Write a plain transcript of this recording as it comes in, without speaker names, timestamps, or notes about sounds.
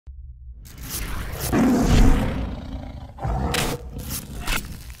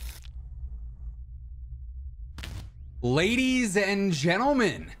Ladies and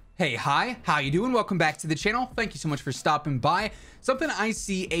gentlemen, hey, hi, how you doing? Welcome back to the channel. Thank you so much for stopping by. Something I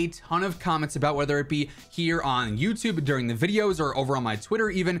see a ton of comments about, whether it be here on YouTube during the videos or over on my Twitter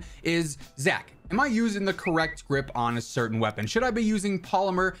even, is Zach, am I using the correct grip on a certain weapon? Should I be using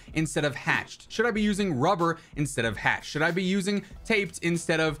polymer instead of hatched? Should I be using rubber instead of hatched? Should I be using taped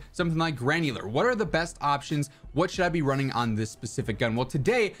instead of something like granular? What are the best options? What should I be running on this specific gun? Well,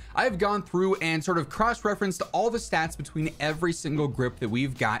 today I've gone through and sort of cross-referenced all the stats between every single grip that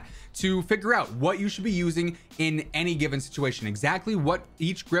we've got to figure out what you should be using in any given situation, exactly what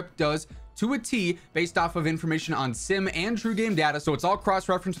each grip does to a T based off of information on sim and true game data. So it's all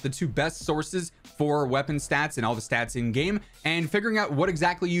cross-referenced with the two best sources for weapon stats and all the stats in game, and figuring out what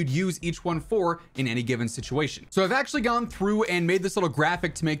exactly you'd use each one for in any given situation. So I've actually gone through and made this little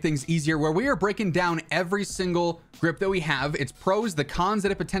graphic to make things easier, where we are breaking down every single grip that we have, its pros, the cons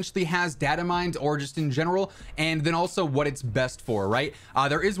that it potentially has, data mined or just in general, and then also what it's best for, right?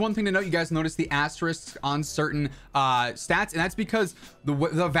 There is one thing to note. You guys notice the asterisks on certain stats, and that's because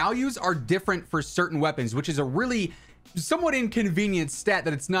the values are different for certain weapons, which is a really somewhat inconvenient stat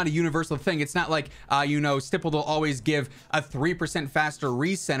that it's not a universal thing. It's not like Stippled will always give a 3% faster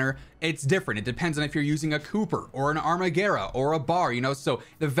recenter. It's different. It depends on if you're using a Cooper or an Armaguerra or a bar, so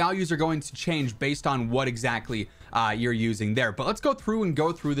the values are going to change based on what exactly you're using there. But let's go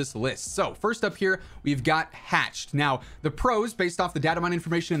through this list. So first up here, we've got hatched. Now the pros, based off the data mine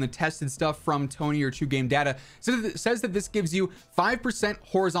information and the tested stuff from Tony or True Game Data, says that this gives you 5%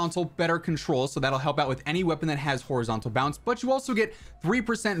 horizontal better control, so that'll help out with any weapon that has horizontal bounce, but you also get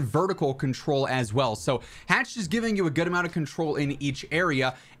 3% vertical control as well. So hatched is giving you a good amount of control in each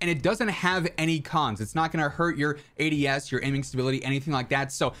area, and it doesn't have any cons. It's not going to hurt your ADS, your aiming stability, anything like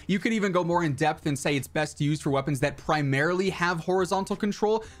that. So you could even go more in depth and say it's best to use for weapons that primarily have horizontal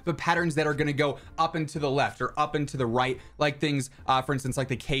control, but patterns that are going to go up and to the left or up and to the right, like things, for instance, like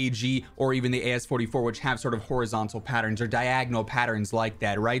the KG or even the AS44, which have sort of horizontal patterns or diagonal patterns like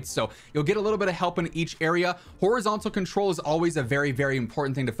that, right? So you'll get a little bit of help in each area. Horizontal control is always a very, very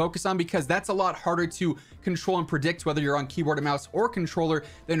important thing to focus on, because that's a lot harder to control and predict, whether you're on keyboard and mouse or controller,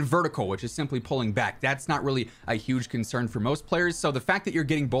 than vertical, which is simply pulling back. That's not really a huge concern for most players. So the fact that you're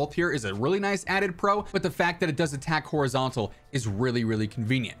getting both here is a really nice added pro, but the fact that it does attack horizontal is really, really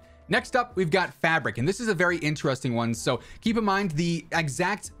convenient. Next up, we've got fabric, and this is a very interesting one. So keep in mind the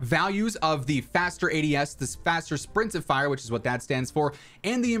exact values of the faster ADS, this faster sprint of fire, which is what that stands for,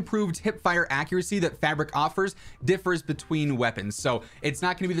 and the improved hip fire accuracy that fabric offers differs between weapons. So it's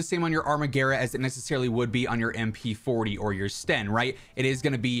not going to be the same on your Armaguerra as it necessarily would be on your MP40 or your Sten, right? It is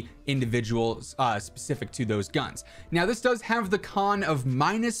going to be individual, specific to those guns. Now, this does have the con of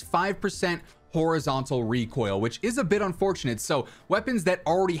minus 5% horizontal recoil, which is a bit unfortunate. So weapons that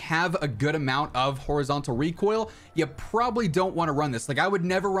already have a good amount of horizontal recoil, you probably don't want to run this. Like, I would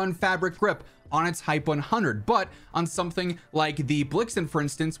never run fabric grip on its Hype 100, but on something like the Blixen, for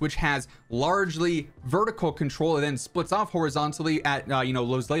instance, which has largely vertical control and then splits off horizontally at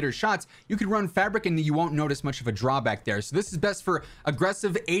those later shots, you could run fabric and you won't notice much of a drawback there. So this is best for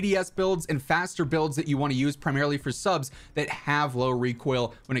aggressive ADS builds and faster builds that you want to use primarily for subs that have low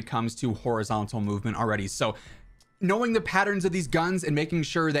recoil when it comes to horizontal movement already. So knowing the patterns of these guns and making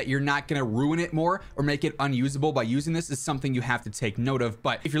sure that you're not going to ruin it more or make it unusable by using this is something you have to take note of.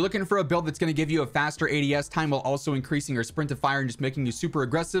 But if you're looking for a build that's going to give you a faster ADS time while also increasing your sprint to fire and just making you super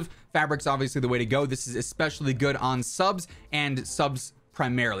aggressive, fabric's obviously the way to go. This is especially good on subs and subs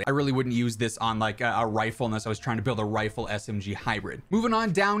primarily. I really wouldn't use this on like a rifle unless I was trying to build a rifle SMG hybrid. Moving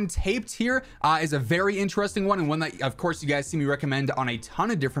on down, taped here is a very interesting one, and one that of course you guys see me recommend on a ton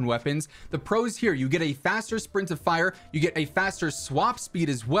of different weapons. The pros here, you get a faster sprint of fire, you get a faster swap speed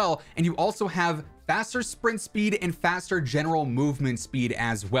as well, and you also have faster sprint speed and faster general movement speed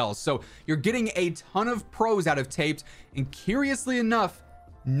as well. So you're getting a ton of pros out of taped, and curiously enough,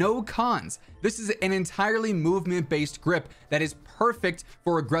 no cons. This is an entirely movement-based grip that is perfect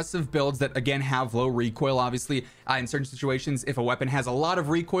for aggressive builds that, again, have low recoil. Obviously, in certain situations, if a weapon has a lot of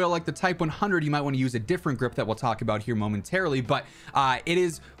recoil like the Type 100, you might want to use a different grip that we'll talk about here momentarily. But it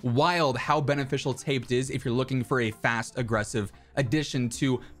is wild how beneficial taped is if you're looking for a fast, aggressive addition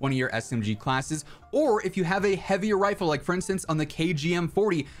to one of your SMG classes, or if you have a heavier rifle, like for instance on the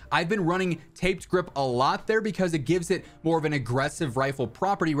KGM40, I've been running taped grip a lot there because it gives it more of an aggressive rifle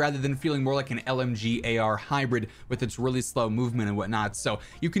property rather than feeling more like an LMG AR hybrid with its really slow movement and whatnot. So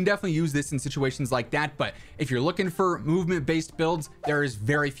you can definitely use this in situations like that, but if you're looking for movement based builds, there is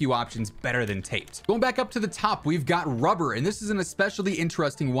very few options better than taped. Going back up to the top, we've got rubber, and this is an especially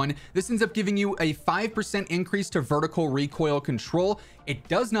interesting one. This ends up giving you a 5% increase to vertical recoil control. It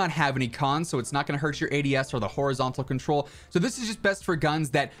does not have any cons, so it's not going to hurt your ADS or the horizontal control. So this is just best for guns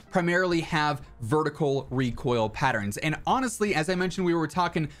that primarily have vertical recoil patterns. And honestly, as I mentioned, we were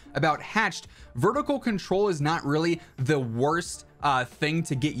talking about hatched, vertical control is not really the worst thing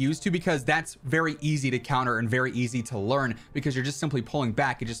to get used to, because that's very easy to counter and very easy to learn, because you're just simply pulling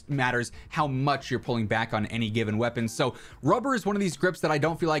back. It just matters how much you're pulling back on any given weapon. So rubber is one of these grips that I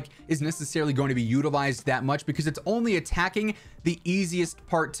don't feel like is necessarily going to be utilized that much, because it's only attacking the easiest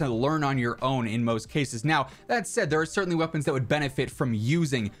part to learn on your own in most cases. Now, that said, there are certainly weapons that would benefit from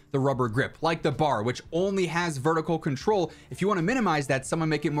using the rubber grip, like the bar, which only has vertical control. If you want to minimize that, someone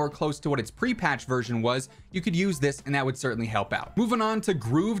make it more close to what its pre-patch version was, you could use this, and that would certainly help out. Moving on to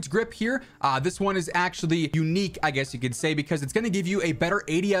grooved grip here. This one is actually unique, I guess you could say, because it's going to give you a better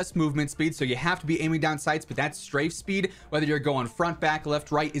ADS movement speed. So you have to be aiming down sights, but that strafe speed, whether you're going front, back,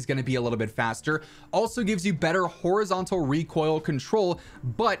 left, right, is going to be a little bit faster. Also gives you better horizontal recoil control,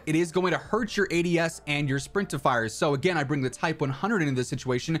 but it is going to hurt your ADS and your sprint to fires. So again, I bring the Type 100 into this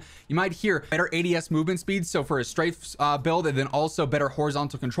situation. You might hear better ADS movement speed, so for a strafe build, and then also better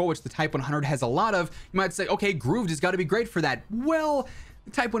horizontal control, which the Type 100 has a lot of. You might say, okay, grooved has got to be great for that. Well,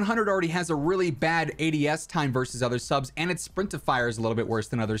 the Type 100 already has a really bad ADS time versus other subs, and its sprint to fire is a little bit worse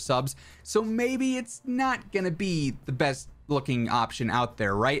than other subs, so maybe it's not gonna be the best looking option out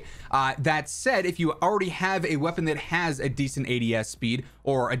there, right? That said, if you already have a weapon that has a decent ADS speed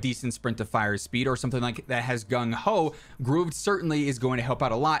or a decent sprint to fire speed or something like that has gung-ho, grooved certainly is going to help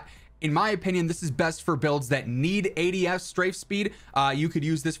out a lot. In my opinion, this is best for builds that need ADS strafe speed. You could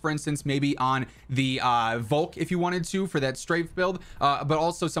use this, for instance, maybe on the Volk if you wanted to for that strafe build, but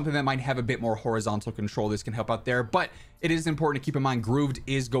also something that might have a bit more horizontal control. This can help out there, but it is important to keep in mind grooved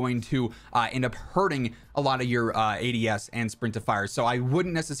is going to end up hurting a lot of your ADS and sprint to fire. So I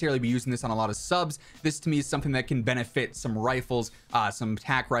wouldn't necessarily be using this on a lot of subs. This to me is something that can benefit some rifles, some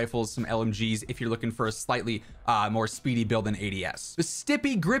tac rifles, some LMGs if you're looking for a slightly more speedy build than ADS. The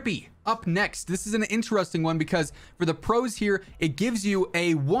Stippy Grippy up next. This is an interesting one because for the pros here, it gives you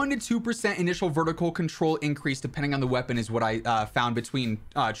a 1 to 2% initial vertical control increase depending on the weapon, is what I found between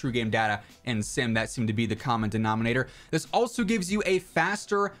True Game Data and Sim. That seemed to be the common denominator. This also gives you a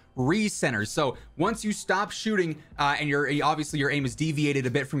faster recenter. So once you stop shooting and obviously your aim is deviated a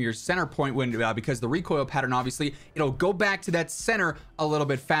bit from your center point when because the recoil pattern, obviously it'll go back to that center a little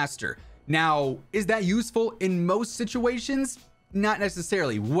bit faster. Now, is that useful in most situations? Not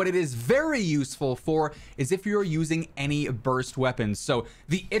necessarily. What it is very useful for is if you're using any burst weapons. So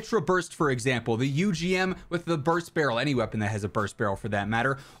the ITRA burst, for example, the UGM with the burst barrel, any weapon that has a burst barrel for that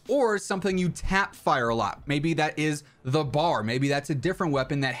matter, or something you tap fire a lot. Maybe that is the bar. Maybe that's a different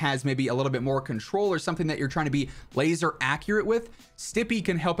weapon that has maybe a little bit more control or something that you're trying to be laser accurate with. Stippy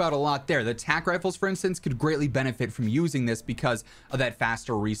can help out a lot there. The tac rifles, for instance, could greatly benefit from using this because of that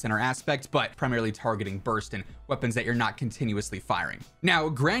faster recenter aspect, but primarily targeting burst and weapons that you're not continuously firing. Now,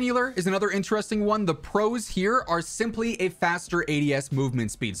 granular is another interesting one. The pros here are simply a faster ADS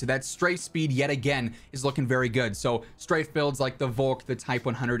movement speed. So that strafe speed, yet again, is looking very good. So strafe builds like the Volk, the Type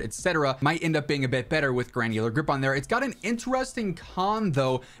 100, etc., might end up being a bit better with granular grip on there. It's got an interesting con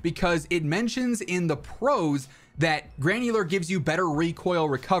though, because it mentions in the pros that granular gives you better recoil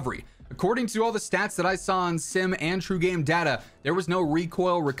recovery. According to all the stats that I saw on Sim and True Game Data, there was no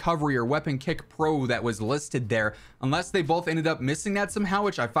recoil recovery or weapon kick pro that was listed there, unless they both ended up missing that somehow,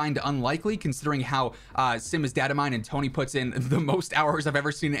 which I find unlikely considering how Sim is data mine and Tony puts in the most hours I've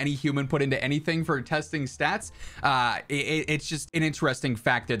ever seen any human put into anything for testing stats. It's just an interesting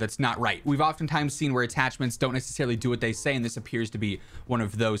factor that's not right. We've oftentimes seen where attachments don't necessarily do what they say, and this appears to be one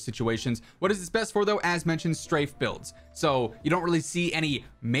of those situations. What is this best for though? As mentioned, strafe builds. So you don't really see any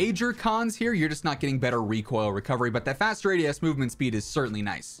major cons here. You're just not getting better recoil recovery, but that faster ADS movement speed is certainly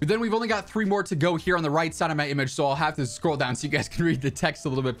nice. But then we've only got 3 more to go here on the right side of my image, so I'll have to scroll down so you guys can read the text a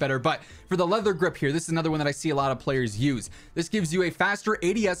little bit better. But for the leather grip here, this is another one that I see a lot of players use. This gives you a faster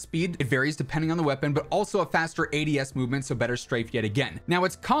ADS speed. It varies depending on the weapon, but also a faster ADS movement, so better strafe yet again. Now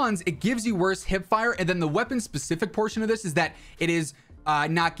its cons, it gives you worse hip fire, and then the weapon specific portion of this is that it is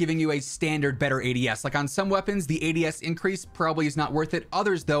not giving you a standard better ADS. Like on some weapons, the ADS increase probably is not worth it.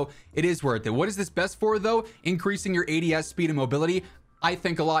 Others though, it is worth it. What is this best for though? Increasing your ADS speed and mobility. I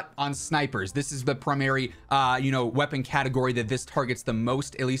think a lot on snipers. This is the primary, weapon category that this targets the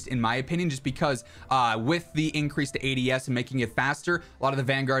most, at least in my opinion, just because with the increased ADS and making it faster, a lot of the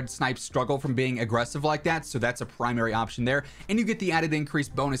Vanguard snipes struggle from being aggressive like that. So that's a primary option there. And you get the added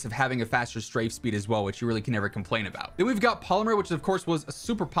increased bonus of having a faster strafe speed as well, which you really can never complain about. Then we've got polymer, which of course was a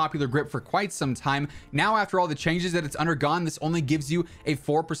super popular grip for quite some time. Now, after all the changes that it's undergone, this only gives you a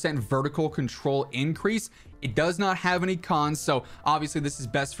 4% vertical control increase. It does not have any cons, so obviously this is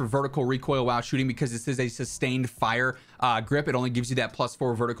best for vertical recoil while shooting because this is a sustained fire grip. It only gives you that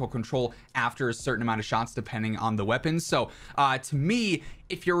 +4 vertical control after a certain amount of shots depending on the weapon. So to me,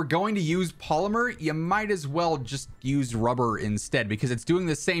 if you're going to use polymer, you might as well just use rubber instead, because it's doing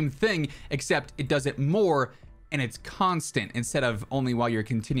the same thing except it does it more and it's constant instead of only while you're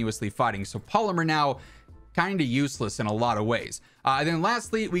continuously fighting. So polymer now kind of useless in a lot of ways. Then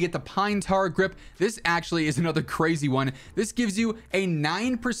lastly, we get the pine tar grip. This actually is another crazy one. This gives you a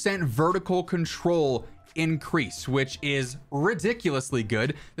 9% vertical control increase, which is ridiculously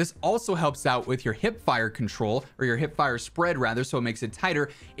good. This also helps out with your hip fire control, or your hip fire spread rather, so it makes it tighter.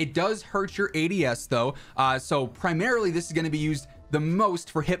 It does hurt your ADS though, so primarily this is going to be used the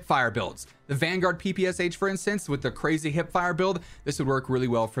most for hip fire builds. The Vanguard PPSH, for instance, with the crazy hip fire build, this would work really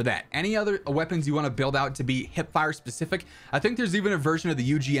well for that. Any other weapons you want to build out to be hip fire specific? I think there's even a version of the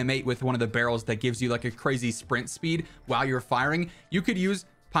UGM8 with one of the barrels that gives you like a crazy sprint speed while you're firing. You could use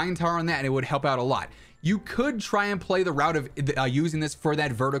pine tar on that and it would help out a lot. You could try and play the route of using this for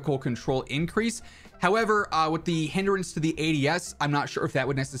that vertical control increase. However, with the hindrance to the ADS, I'm not sure if that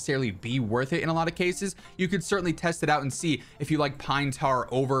would necessarily be worth it in a lot of cases. You could certainly test it out and see if you like pine tar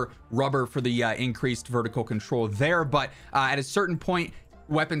over rubber for the increased vertical control there. But at a certain point,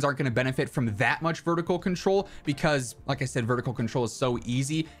 weapons aren't going to benefit from that much vertical control because, like I said, vertical control is so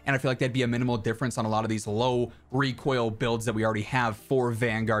easy, and I feel like that'd be a minimal difference on a lot of these low recoil builds that we already have for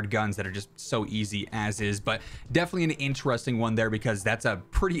Vanguard guns that are just so easy as is. But definitely an interesting one there because that's a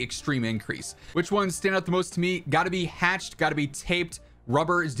pretty extreme increase. Which ones stand out the most to me? Got to be hatched, got to be taped.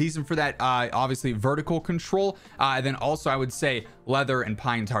 Rubber is decent for that, obviously vertical control. Then also I would say leather and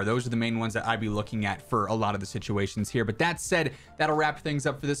pine tar. Those are the main ones that I'd be looking at for a lot of the situations here. But that said, that'll wrap things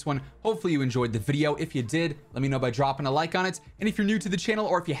up for this one. Hopefully you enjoyed the video. If you did, let me know by dropping a like on it. And if you're new to the channel,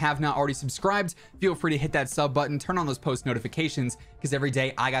 or if you have not already subscribed, feel free to hit that sub button, turn on those post notifications, because every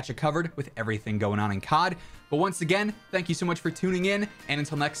day I got you covered with everything going on in COD. But once again, thank you so much for tuning in. And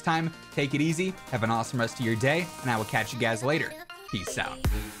until next time, take it easy, have an awesome rest of your day, and I will catch you guys later. Peace out.